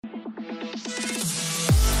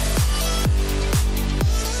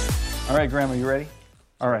All right, Graham, are you ready?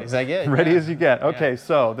 All right. As I get. Ready yeah. as you get. Okay,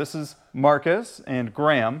 so this is Marcus and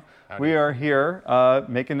Graham. Howdy. We are here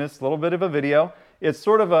making this little bit of a video. It's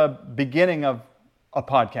sort of a beginning of a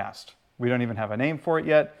podcast. We don't even have a name for it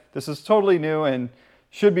yet. This is totally new and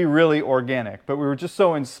should be really organic, but we were just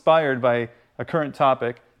so inspired by a current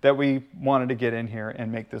topic that we wanted to get in here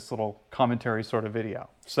and make this little commentary sort of video.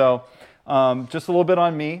 So just a little bit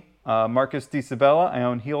on me. Marcus DiSabella. I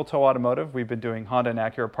own Heeltoe Automotive. We've been doing Honda and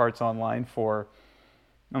Acura parts online for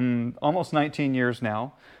almost 19 years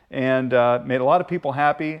now, and made a lot of people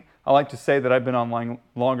happy. I like to say that I've been online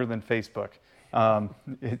longer than Facebook. Yeah,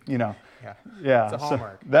 It's a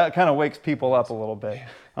hallmark. So that kind of wakes people up a little bit.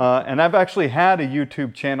 And I've actually had a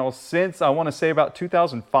YouTube channel since, I want to say, about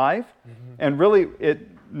 2005, and really it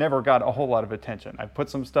never got a whole lot of attention. I put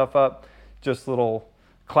some stuff up, just little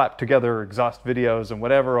clap together exhaust videos and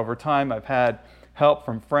whatever. Over time I've had help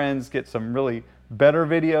from friends get some really better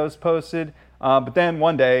videos posted, but then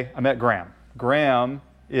one day I met Graham. Graham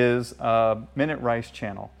is Minute Rice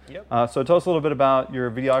channel. Yep. So tell us a little bit about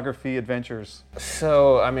your videography adventures.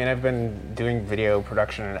 So, I mean, I've been doing video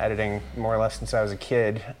production and editing more or less since I was a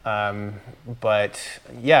kid. But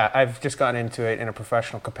yeah, I've just gotten into it in a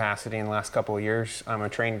professional capacity in the last couple of years. I'm a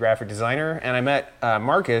trained graphic designer, and I met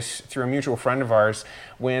Marcus through a mutual friend of ours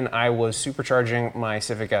when I was supercharging my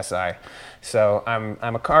Civic Si. So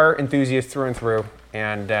I'm a car enthusiast through and through.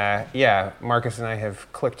 And yeah, Marcus and I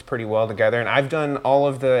have clicked pretty well together, and I've done all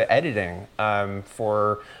of the editing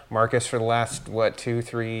for Marcus for the last, what, 2,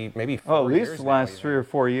 3, maybe 4 years. At least the last 3 or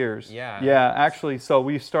 4 years. Yeah. Yeah, actually, so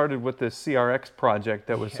we started with this CRX project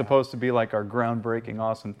that was supposed to be like our groundbreaking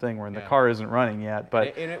awesome thing where the car isn't running yet.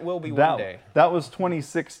 But and it will be one day. That was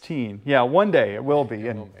 2016. Yeah, one day it will be.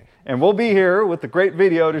 And we'll be here with a great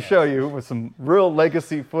video to show you with some real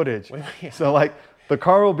legacy footage. So like, the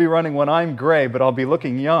car will be running when I'm gray, but I'll be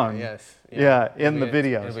looking young. Yes. Yeah, in the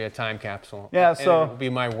videos. It'll be a time capsule. Yeah, so it'll be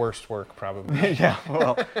my worst work probably. Yeah,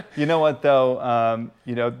 well, you know what though,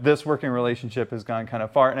 this working relationship has gone kind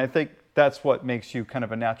of far, and I think that's what makes you kind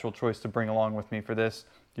of a natural choice to bring along with me for this.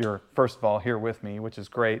 You're, first of all, here with me, which is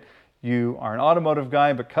great. You are an automotive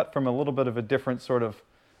guy, but cut from a little bit of a different sort of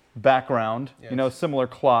background. Yes. Similar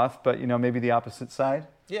cloth, but maybe the opposite side.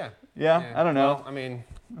 Yeah. Yeah, I don't know. Well, I mean,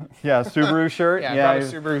 yeah, Subaru shirt. Yeah, I brought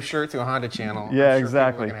a Subaru shirt to a Honda channel. Yeah, I'm sure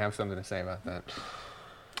exactly. People are gonna have something to say about that.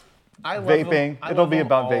 I love vaping. It'll be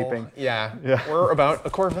about vaping. Yeah. Or about a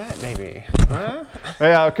Corvette, maybe. Huh?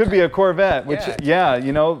 Yeah, it could be a Corvette. Which,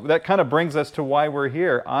 that kind of brings us to why we're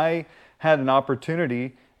here. I had an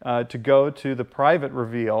opportunity to go to the private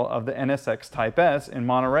reveal of the NSX Type-S in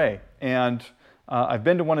Monterey, and I've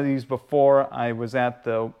been to one of these before. I was at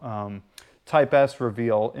the Type-S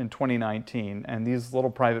reveal in 2019, and these little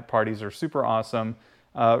private parties are super awesome.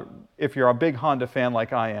 If you're a big Honda fan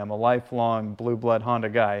like I am, a lifelong blue blood Honda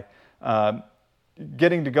guy,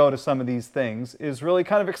 getting to go to some of these things is really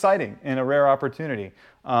kind of exciting and a rare opportunity.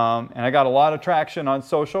 And I got a lot of traction on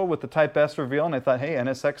social with the Type-S reveal, and I thought, hey,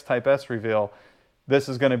 NSX Type-S reveal, this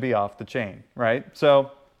is going to be off the chain, right?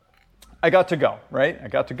 So I got to go, right? I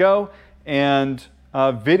got to go and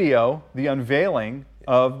video the unveiling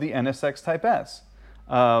of the NSX Type-S.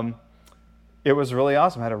 It was really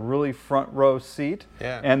awesome. I had a really front row seat.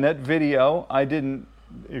 Yeah. And that video,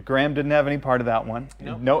 Graham didn't have any part of that one.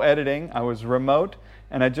 Nope. No editing. I was remote,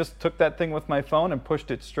 and I just took that thing with my phone and pushed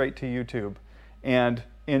it straight to YouTube. And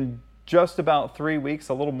in just about 3 weeks,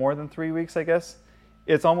 a little more than 3 weeks, I guess,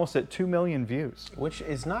 it's almost at 2 million views. Which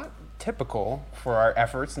is not typical for our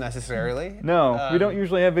efforts necessarily. No, we don't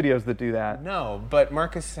usually have videos that do that. No, but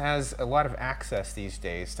Marcus has a lot of access these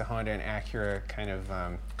days to Honda and Acura kind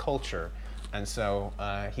of culture. And so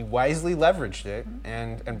he wisely leveraged it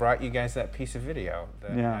and brought you guys that piece of video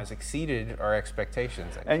that has exceeded our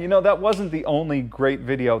expectations. And that wasn't the only great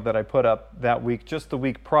video that I put up that week. Just the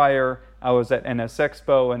week prior, I was at NS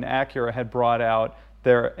Expo, and Acura had brought out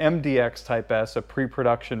their MDX Type-S, a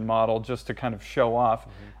pre-production model, just to kind of show off.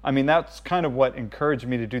 I mean, that's kind of what encouraged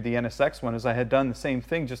me to do the NSX one, is I had done the same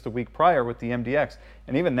thing just a week prior with the MDX.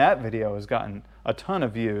 And even that video has gotten a ton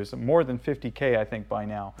of views, more than 50K, I think, by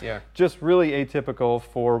now. Yeah. Just really atypical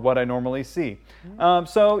for what I normally see.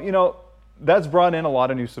 So, that's brought in a lot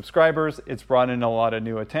of new subscribers. It's brought in a lot of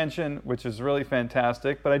new attention, which is really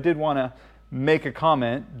fantastic. But I did want to make a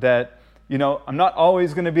comment that I'm not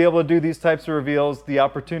always going to be able to do these types of reveals. The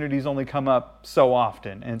opportunities only come up so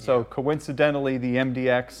often. And so coincidentally, the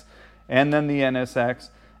MDX and then the NSX,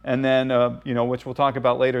 and then, which we'll talk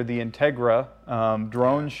about later, the Integra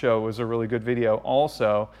drone show was a really good video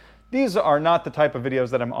also. These are not the type of videos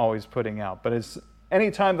that I'm always putting out, but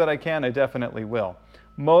anytime that I can, I definitely will.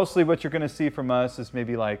 Mostly what you're going to see from us is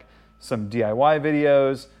maybe like some DIY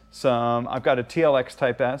videos, I've got a TLX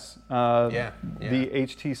Type-S, the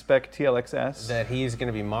HT spec TLX-S. That he's going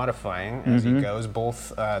to be modifying as he goes, both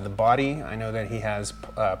the body, I know that he has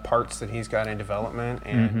parts that he's got in development,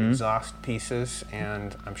 and exhaust pieces,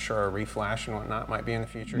 and I'm sure a reflash and whatnot might be in the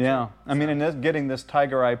future too. I mean, and getting this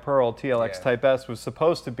Tiger Eye Pearl TLX Type-S was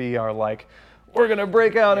supposed to be our, like, we're going to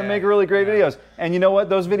break out and make really great videos. And you know what?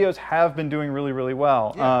 Those videos have been doing really, really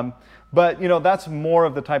well. Yeah. But, you know, that's more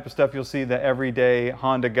of the type of stuff you'll see the everyday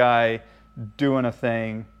Honda guy doing a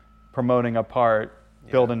thing, promoting a part,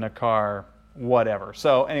 building a car, whatever.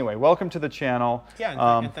 So anyway, welcome to the channel.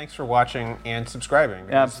 Yeah, and thanks for watching and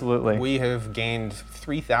subscribing. Absolutely. We have gained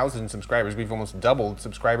 3,000 subscribers. We've almost doubled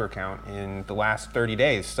subscriber count in the last 30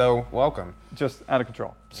 days. So welcome. Just out of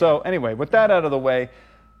control. So anyway, with that out of the way,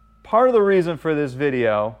 part of the reason for this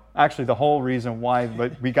video, actually the whole reason why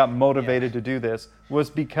we got motivated to do this, was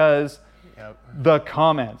because the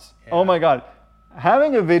comments. Oh my God.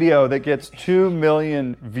 Having a video that gets 2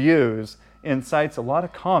 million views incites a lot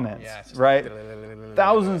of comments, right?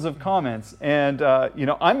 Thousands of comments. And, you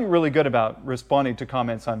know, I'm really good about responding to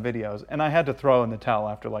comments on videos. And I had to throw in the towel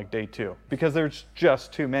after like day 2 because there's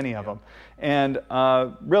just too many of them. And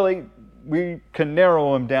really, we can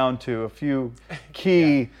narrow them down to a few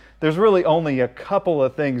key. There's really only a couple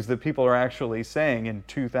of things that people are actually saying in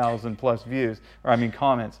 2,000 plus views, or I mean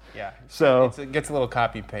comments. Yeah. So it gets a little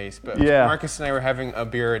copy paste. But Marcus and I were having a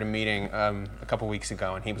beer at a meeting a couple weeks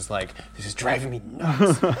ago, and he was like, "This is driving me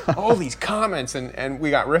nuts. All these comments," and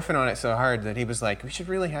we got riffing on it so hard that he was like, "We should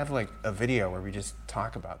really have like a video where we just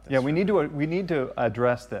talk about this." Yeah, we need to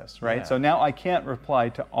address this, right? Yeah. So now I can't reply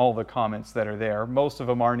to all the comments that are there. Most of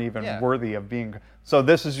them aren't even worthy of being. So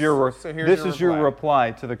this is your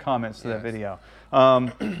reply to the comments to that video.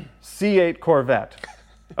 C8 Corvette.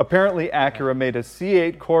 Apparently Acura made a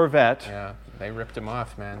C8 Corvette. Yeah, they ripped him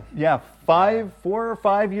off, man. Yeah, 4 or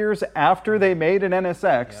 5 years after they made an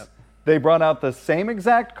NSX, they brought out the same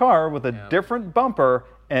exact car with a different bumper,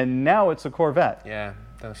 and now it's a Corvette. Yeah,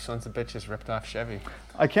 those sons of bitches ripped off Chevy.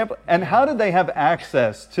 I can't. And how did they have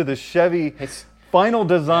access to the Chevy final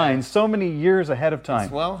design so many years ahead of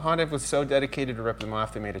time? Well, Honda was so dedicated to rip them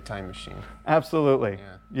off, they made a time machine. Absolutely.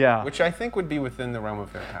 Yeah. Which I think would be within the realm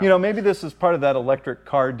of their power. You know, maybe this is part of that electric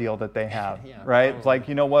car deal that they have, right? Probably. It's like,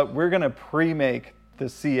 you know what, we're going to pre-make the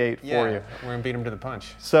C8 for you. We're going to beat them to the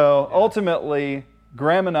punch. So ultimately,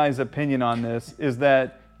 Graham and I's opinion on this is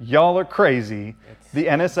that y'all are crazy. The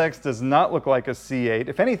NSX does not look like a C8.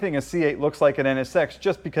 If anything, a C8 looks like an NSX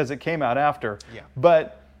just because it came out after. Yeah.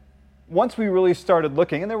 But once we really started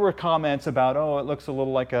looking, and there were comments about, oh, it looks a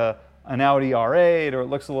little like an Audi R8, or it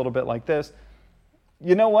looks a little bit like this.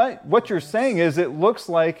 You know what? What you're saying is it looks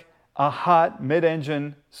like a hot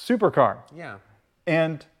mid-engine supercar. Yeah.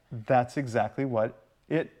 And that's exactly what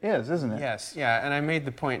it is, isn't it? Yes, yeah. And I made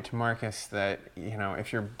the point to Marcus that, you know,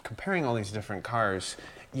 if you're comparing all these different cars,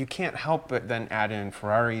 you can't help but then add in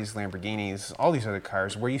Ferraris, Lamborghinis, all these other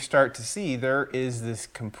cars, where you start to see there is this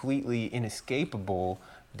completely inescapable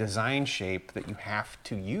design shape that you have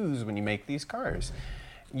to use when you make these cars.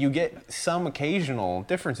 You get some occasional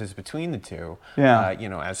differences between the two, you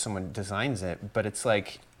know, as someone designs it, but it's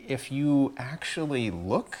like, if you actually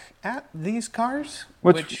look at these cars,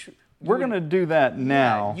 which we're going to do that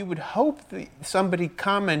now. You would hope that somebody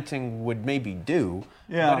commenting would maybe do,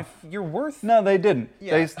 but if you're worth... No, they didn't.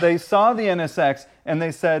 Yeah. They saw the NSX and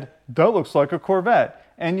they said, that looks like a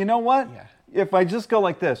Corvette. And you know what? Yeah. If I just go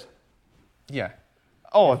like this. Yeah.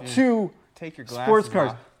 Oh, two take your sports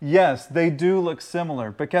cars. Off. Yes, they do look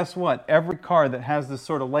similar. But guess what? Every car that has this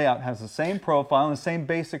sort of layout has the same profile and the same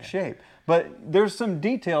basic shape. But there's some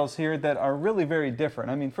details here that are really very different.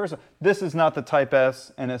 I mean, first of all, this is not the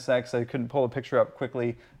Type-S NSX. I couldn't pull a picture up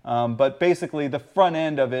quickly. But basically, the front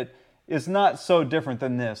end of it is not so different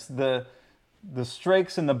than this. The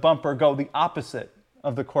strakes in the bumper go the opposite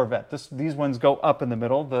of the Corvette. These ones go up in the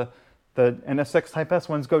middle. The NSX Type-S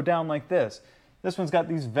ones go down like this. This one's got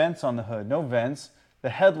these vents on the hood, no vents. The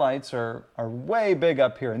headlights are way big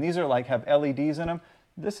up here, and these are like have LEDs in them.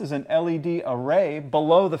 This is an LED array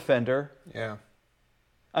below the fender. Yeah.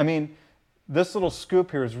 I mean, this little scoop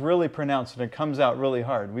here is really pronounced, and it comes out really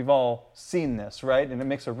hard. We've all seen this, right? And it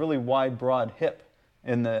makes a really wide, broad hip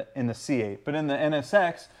in the C8. But in the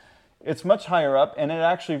NSX, it's much higher up, and it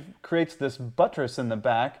actually creates this buttress in the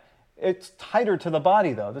back. It's tighter to the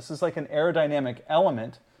body, though. This is like an aerodynamic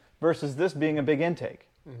element, versus this being a big intake,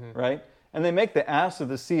 right? And they make the ass of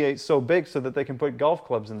the C8 so big so that they can put golf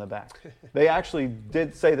clubs in the back. They actually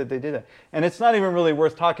did say that they did it. And it's not even really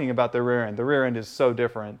worth talking about the rear end. The rear end is so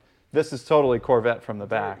different This is totally Corvette from the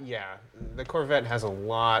back. Yeah, the Corvette has a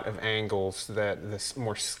lot of angles that this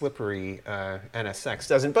more slippery NSX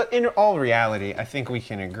doesn't. But in all reality, I think we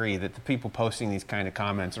can agree that the people posting these kind of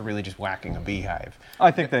comments are really just whacking a beehive.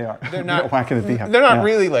 I think they are. They're not whacking a beehive. They're not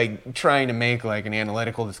really like trying to make like an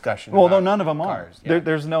analytical discussion. Well, about no, none of them cars. are. Yeah.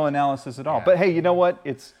 There's no analysis at all. Yeah. But hey, you know what?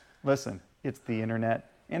 Listen, it's the internet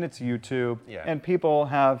and it's YouTube, and people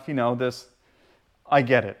have, this. I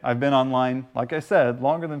get it. I've been online, like I said,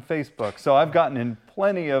 longer than Facebook, so I've gotten in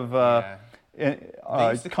plenty of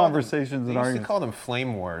conversations and arguments. They used to call them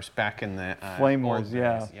flame wars back in the flame wars. old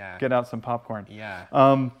days. Yeah. Get out some popcorn.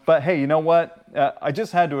 Yeah. But hey, you know what? I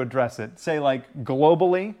just had to address it. Say, like,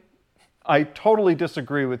 globally, I totally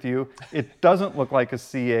disagree with you. It doesn't look like a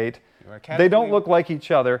C8. They don't look like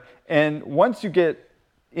each other. And once you get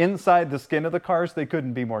inside the skin of the cars, they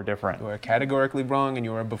couldn't be more different. You are categorically wrong, and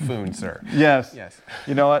you are a buffoon, sir. Yes. Yes.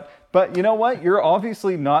 You know what? But you know what? You're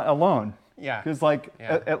obviously not alone. Yeah. Because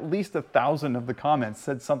at least 1,000 of the comments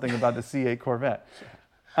said something about the C8 Corvette.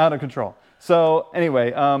 Out of control. So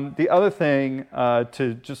anyway, the other thing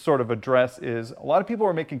to just sort of address is a lot of people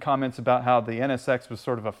were making comments about how the NSX was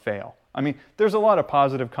sort of a fail. I mean, there's a lot of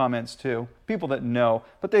positive comments too, people that know,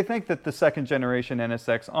 but they think that the second generation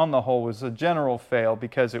NSX on the whole was a general fail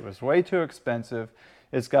because it was way too expensive.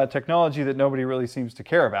 It's got technology that nobody really seems to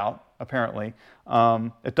care about, apparently.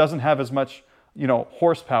 It doesn't have as much,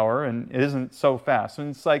 horsepower, and it isn't so fast.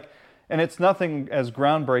 And it's nothing as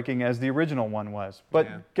groundbreaking as the original one was.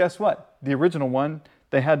 But guess what? The original one,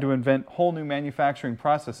 they had to invent whole new manufacturing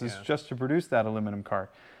processes just to produce that aluminum car.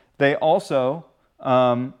 They also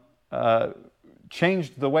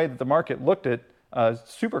changed the way that the market looked at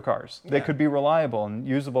supercars. They could be reliable and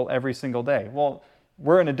usable every single day. Well,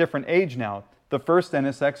 we're in a different age now. The first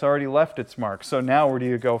NSX already left its mark, so now where do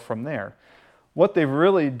you go from there? What they've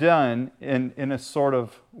really done in a sort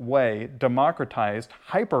of way, democratized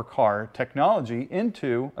hypercar technology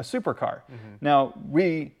into a supercar. Mm-hmm. Now,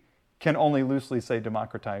 we can only loosely say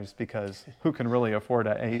democratized because who can really afford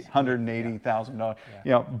a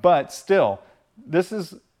 $180,000? But still, this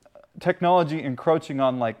is technology encroaching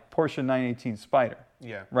on like Porsche 918 Spyder.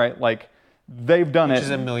 Yeah. Right? Like they've done Which it.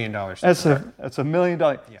 Which is $1 million. That's $1 million.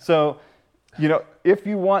 Yeah. So, if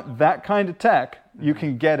you want that kind of tech, you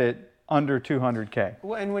can get it under 200K.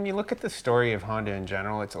 Well, and when you look at the story of Honda in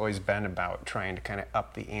general, it's always been about trying to kind of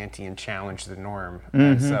up the ante and challenge the norm. Mm-hmm.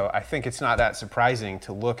 And so I think it's not that surprising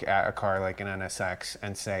to look at a car like an NSX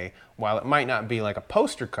and say, while it might not be like a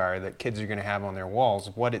poster car that kids are going to have on their walls,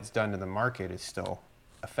 what it's done to the market is still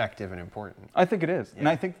effective and important. I think it is. Yeah. And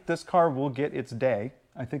I think this car will get its day.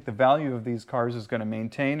 I think the value of these cars is going to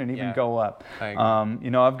maintain and even go up.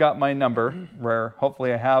 I've got my number where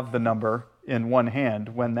hopefully I have the number in one hand.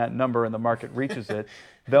 When that number in the market reaches it,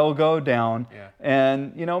 they'll go down. Yeah.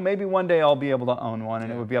 And, maybe one day I'll be able to own one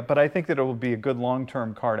and it would be up. But I think that it will be a good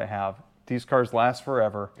long-term car to have. These cars last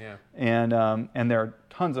forever. Yeah. And they're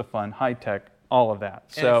tons of fun, high-tech, all of that.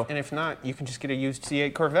 And if not, you can just get a used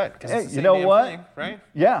C8 Corvette. Hey, you know what? Thing, right?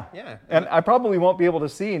 Yeah. Yeah. And I probably won't be able to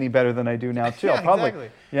see any better than I do now, too. Exactly.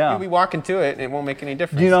 Yeah. You'll be walking to it, and it won't make any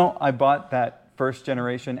difference. I bought that first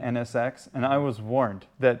generation NSX, and I was warned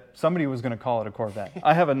that somebody was going to call it a Corvette.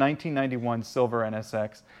 I have a 1991 silver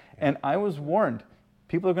NSX, and I was warned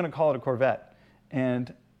people are going to call it a Corvette.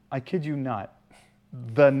 And I kid you not,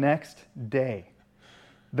 the next day,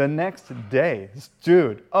 this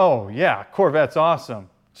dude, oh yeah, Corvette's awesome.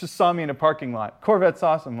 Just saw me in a parking lot. Corvette's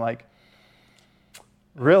awesome. Like,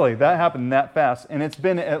 really, that happened that fast. And it's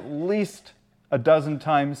been at least a dozen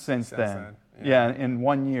times since then. Yeah, in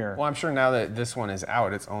 1 year. Well, I'm sure now that this one is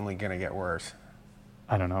out, it's only going to get worse.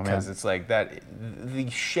 I don't know, man. Because it's like that,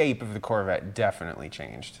 the shape of the Corvette definitely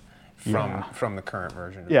changed from the current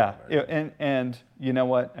version. And you know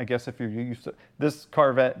what? I guess if you're used to this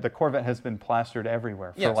Corvette, the Corvette has been plastered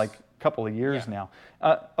everywhere for like a couple of years now.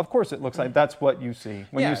 Of course, it looks like that's what you see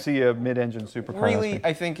when you see a mid-engine supercar. Really,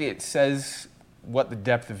 I think it says what the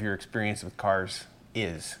depth of your experience with cars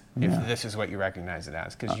is, if this is what you recognize it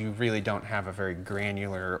as, because you really don't have a very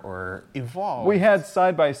granular or evolved. We had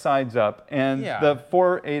side-by-sides up, and the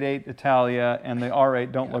 488 Italia and the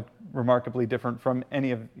R8 don't look remarkably different from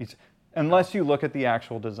any of each, unless you look at the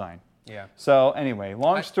actual design. Yeah. So anyway,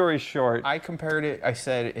 long story short, I compared it. I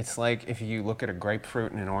said it's like if you look at a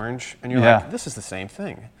grapefruit and an orange, and you're like, this is the same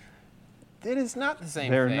thing. It is not the same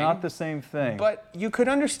thing. They're not the same thing. But you could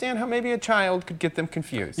understand how maybe a child could get them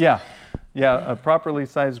confused. Yeah. Yeah, a properly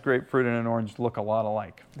sized grapefruit and an orange look a lot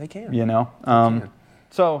alike. They can.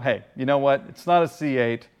 So, hey, you know what? It's not a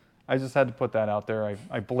C8. I just had to put that out there.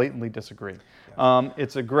 I blatantly disagree. Yeah.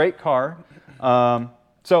 It's a great car.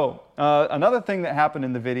 So another thing that happened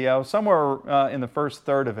in the video, somewhere in the first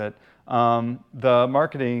third of it, the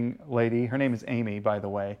marketing lady, her name is Amy, by the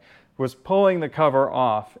way, was pulling the cover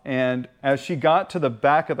off, and as she got to the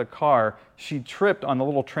back of the car, she tripped on the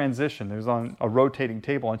little transition. It was on a rotating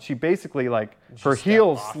table, and she basically, like, her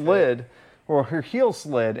heel slid,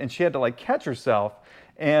 and she had to, like, catch herself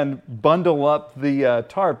and bundle up the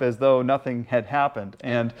tarp as though nothing had happened.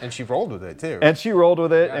 And she rolled with it, too. And she rolled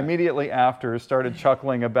with it immediately after, started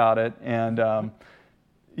chuckling about it, and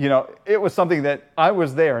you know, it was something that I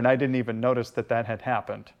was there, and I didn't even notice that had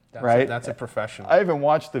happened. That's a professional. I even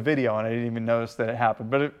watched the video, and I didn't even notice that it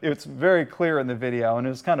happened. But it's very clear in the video, and it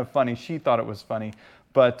was kind of funny. She thought it was funny.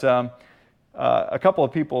 But a couple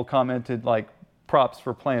of people commented, like, props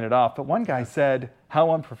for playing it off. But one guy said,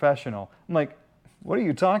 how unprofessional. I'm like, what are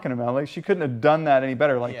you talking about? Like, she couldn't have done that any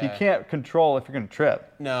better. Like, you can't control if you're going to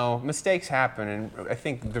trip. No, mistakes happen, and I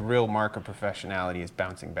think the real mark of professionality is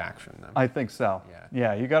bouncing back from them. I think so.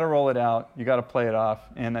 Yeah, you got to roll it out. You got to play it off,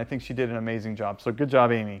 and I think she did an amazing job. So good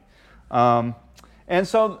job, Amy. And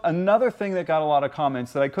so another thing that got a lot of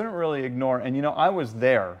comments that I couldn't really ignore, and you know, I was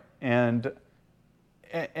there, and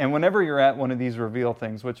whenever you're at one of these reveal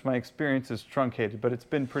things, which my experience is truncated, but it's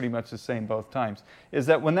been pretty much the same both times, is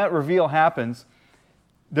that when that reveal happens,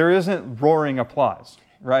 there isn't roaring applause,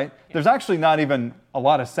 right? There's actually not even a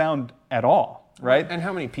lot of sound at all, right? And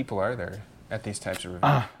how many people are there at these types of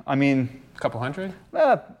reveals? I mean, a couple hundred?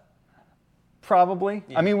 Probably.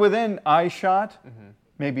 I mean, within eye shot,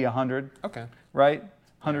 maybe 100. Okay. Right?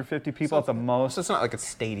 150 people at the most. So it's not like a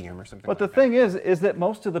stadium or something. But the thing is that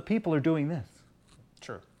most of the people are doing this.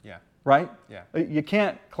 True. Yeah. Right? Yeah. You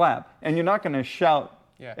can't clap, and you're not going to shout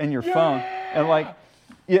in your phone, and like,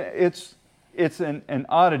 it's an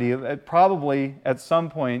oddity that probably at some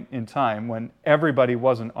point in time when everybody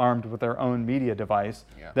wasn't armed with their own media device,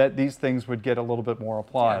 that these things would get a little bit more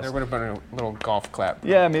applause. Yeah, there would have been a little golf clap.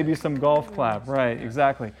 Yeah, maybe some golf clap, right,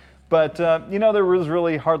 exactly. But, you know, there was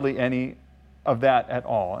really hardly any of that at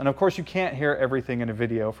all. And of course, you can't hear everything in a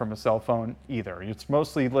video from a cell phone either. It's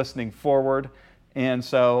mostly listening forward, and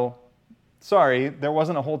so sorry, there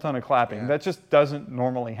wasn't a whole ton of clapping. That just doesn't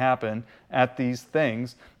normally happen at these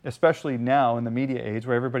things, especially now in the media age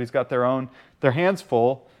where everybody's got their hands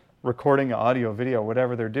full recording audio, video,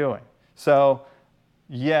 whatever they're doing. So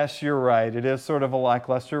yes, you're right. It is sort of a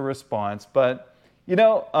lackluster response, but you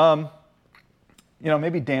know,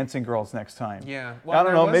 maybe Dancing Girls next time. Yeah, well, I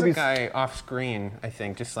don't know. Maybe a guy off screen, I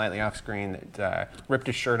think, just slightly off screen, that ripped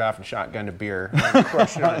his shirt off and shotgunned a beer, and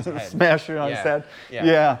crushed it on his head. Smashed it on his head.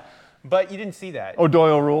 Yeah. But you didn't see that. Oh,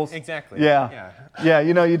 Doyle rules. Exactly. Yeah.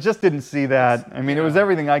 You know, you just didn't see that. I mean, it was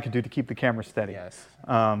everything I could do to keep the camera steady. Yes.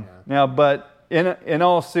 Now, but in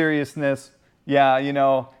all seriousness, you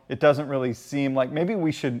know, it doesn't really seem like maybe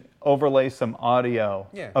we should overlay some audio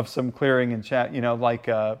of some clearing and chat. You know, like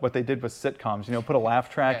what they did with sitcoms. You know, put a laugh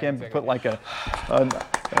track in, put like exactly.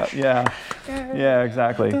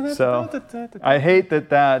 So I hate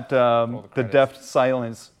that the deft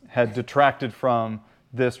silence had detracted from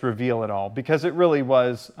this reveal at all, because it really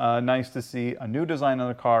was nice to see a new design on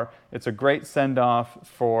the car. It's a great send-off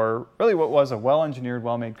for really what was a well-engineered,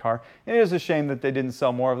 well-made car. And it is a shame that they didn't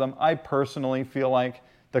sell more of them. I personally feel like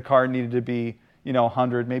the car needed to be, you know,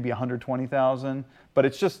 100, maybe 120,000, but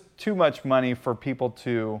it's just too much money for people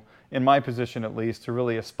to, in my position at least, to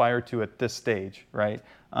really aspire to at this stage, right?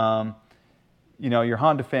 You know, your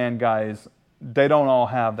Honda fan guys, they don't all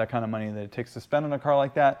have that kind of money that it takes to spend on a car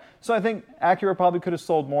like that. So I think Acura probably could have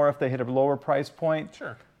sold more if they hit a lower price point.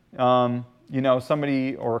 Sure. You know,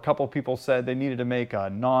 somebody or a couple of people said they needed to make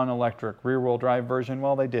a non-electric rear-wheel drive version.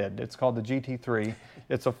 Well, they did. It's called the GT3.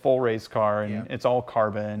 It's a full race car, and it's all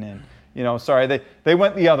carbon. And, you know, sorry, they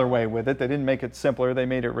went the other way with it. They didn't make it simpler. They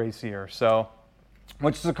made it racier. So,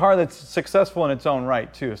 which is a car that's successful in its own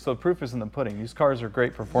right, too. So the proof is in the pudding. These cars are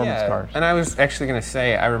great performance cars. And I was actually going to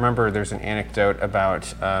say, I remember there's an anecdote about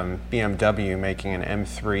BMW making an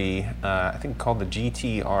M3, I think called the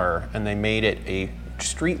GTR, and they made it a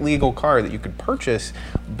street legal car that you could purchase,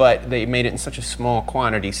 but they made it in such a small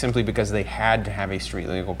quantity simply because they had to have a street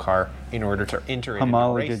legal car in order to enter it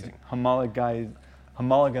into racing.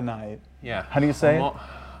 Homologanized. Yeah. How do you say it?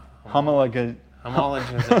 Homologization.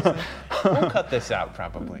 We'll cut this out,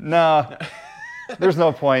 probably. No, there's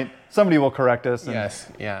no point. Somebody will correct us. And yes,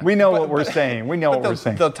 yeah. We know what we're saying. We know what we're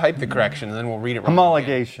saying. They'll type the correction, and then we'll read it wrong.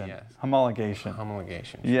 Homologation. Yes. Homologation.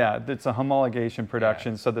 Homologation. Yeah, it's a homologation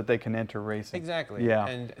production so that they can enter racing. Exactly. Yeah.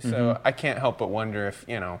 And so I can't help but wonder if,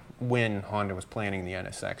 when Honda was planning the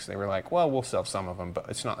NSX, they were like, well, we'll sell some of them, but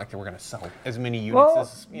it's not like they were going to sell as many units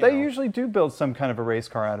as, they usually do build some kind of a race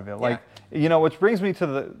car out of it. Like, which brings me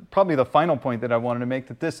to probably the final point that I wanted to make,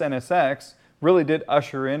 that this NSX really did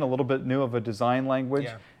usher in a little bit new of a design language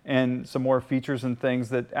and some more features and things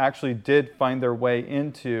that actually did find their way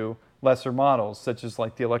into lesser models, such as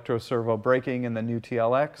like the electro servo braking and the new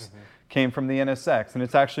TLX came from the NSX, and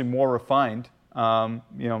it's actually more refined.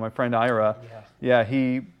 My friend Ira,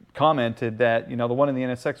 he commented that the one in the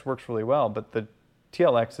NSX works really well, but the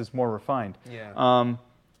TLX is more refined.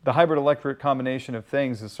 The hybrid electric combination of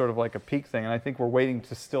things is sort of like a peak thing, and I think we're waiting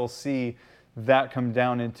to still see that come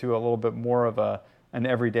down into a little bit more of an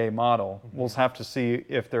everyday model. We'll have to see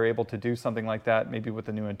if they're able to do something like that, maybe with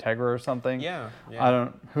the new Integra or something.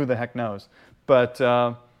 Who the heck knows. But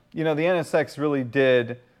the NSX really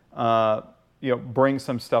did bring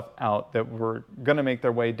some stuff out that were going to make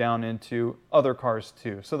their way down into other cars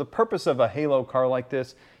too. So the purpose of a halo car like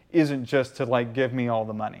this isn't just to like give me all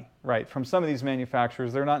the money, right? From some of these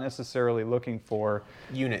manufacturers, they're not necessarily looking for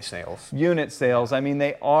unit sales. Unit sales. I mean,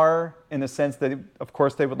 they are in the sense that, of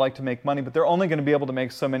course, they would like to make money, but they're only going to be able to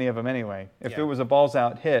make so many of them anyway. If it was a balls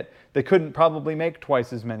out hit, they couldn't probably make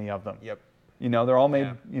twice as many of them. They're all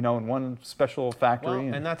made, in one special factory.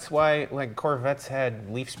 Well, and that's why, like, Corvettes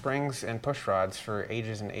had leaf springs and push rods for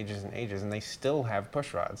ages and ages and ages, and they still have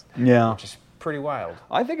push rods. Which is pretty wild.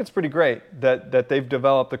 I think it's pretty great that they've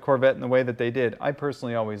developed the Corvette in the way that they did. I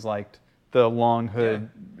personally always liked the long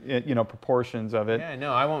hood, proportions of it. Yeah,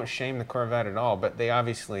 no, I won't shame the Corvette at all, but they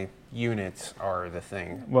obviously, units are the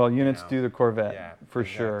thing. Well, units do the Corvette, for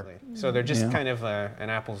sure. So they're just kind of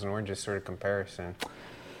an apples and oranges sort of comparison.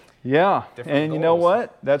 Yeah, Different and goals. You know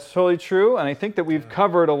what? That's totally true, and I think that we've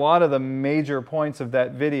covered a lot of the major points of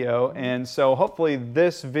that video, and so hopefully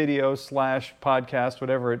this video / podcast,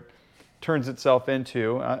 whatever it turns itself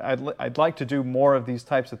into, I'd like to do more of these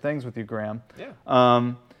types of things with you, Graham.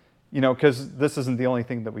 Because this isn't the only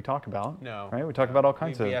thing that we talk about. No. Right? We talk about all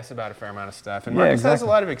kinds of... We BS about a fair amount of stuff. And Marcus has a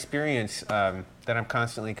lot of experience that I'm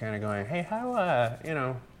constantly kind of going, hey,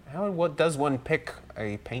 what does one pick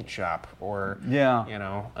a paint shop? Or,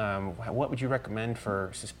 what would you recommend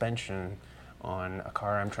for suspension on a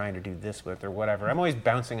car I'm trying to do this with or whatever? I'm always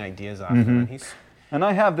bouncing ideas off him. And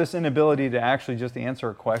I have this inability to actually just answer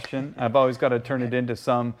a question. I've always got to turn it into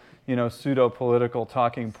some, pseudo-political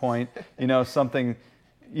talking point, something,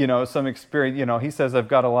 some experience. He says I've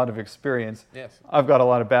got a lot of experience. Yes. I've got a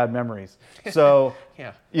lot of bad memories. So,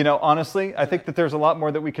 honestly, I think that there's a lot more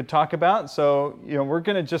that we could talk about. So, we're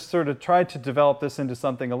going to just sort of try to develop this into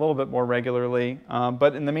something a little bit more regularly.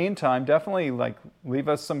 But in the meantime, definitely leave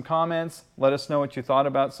us some comments. Let us know what you thought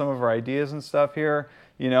about some of our ideas and stuff here.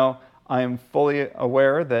 I am fully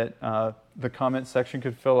aware that the comment section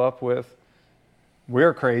could fill up with,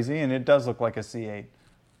 we're crazy, and it does look like a C8.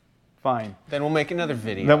 Fine. Then we'll make another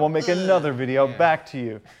video. Back to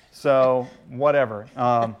you. So, whatever.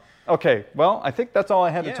 Okay, well, I think that's all I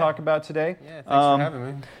had to talk about today. Yeah, thanks for having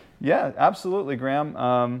me. Yeah, absolutely, Graham.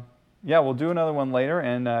 We'll do another one later,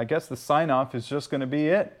 and I guess the sign-off is just going to be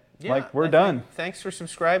it. We're done. Thanks for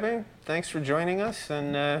subscribing. Thanks for joining us,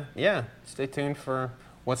 and stay tuned for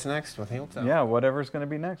what's next with Heeltoe. Yeah, whatever's going to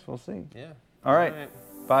be next, we'll see. Yeah. All right.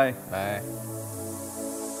 Bye. Bye.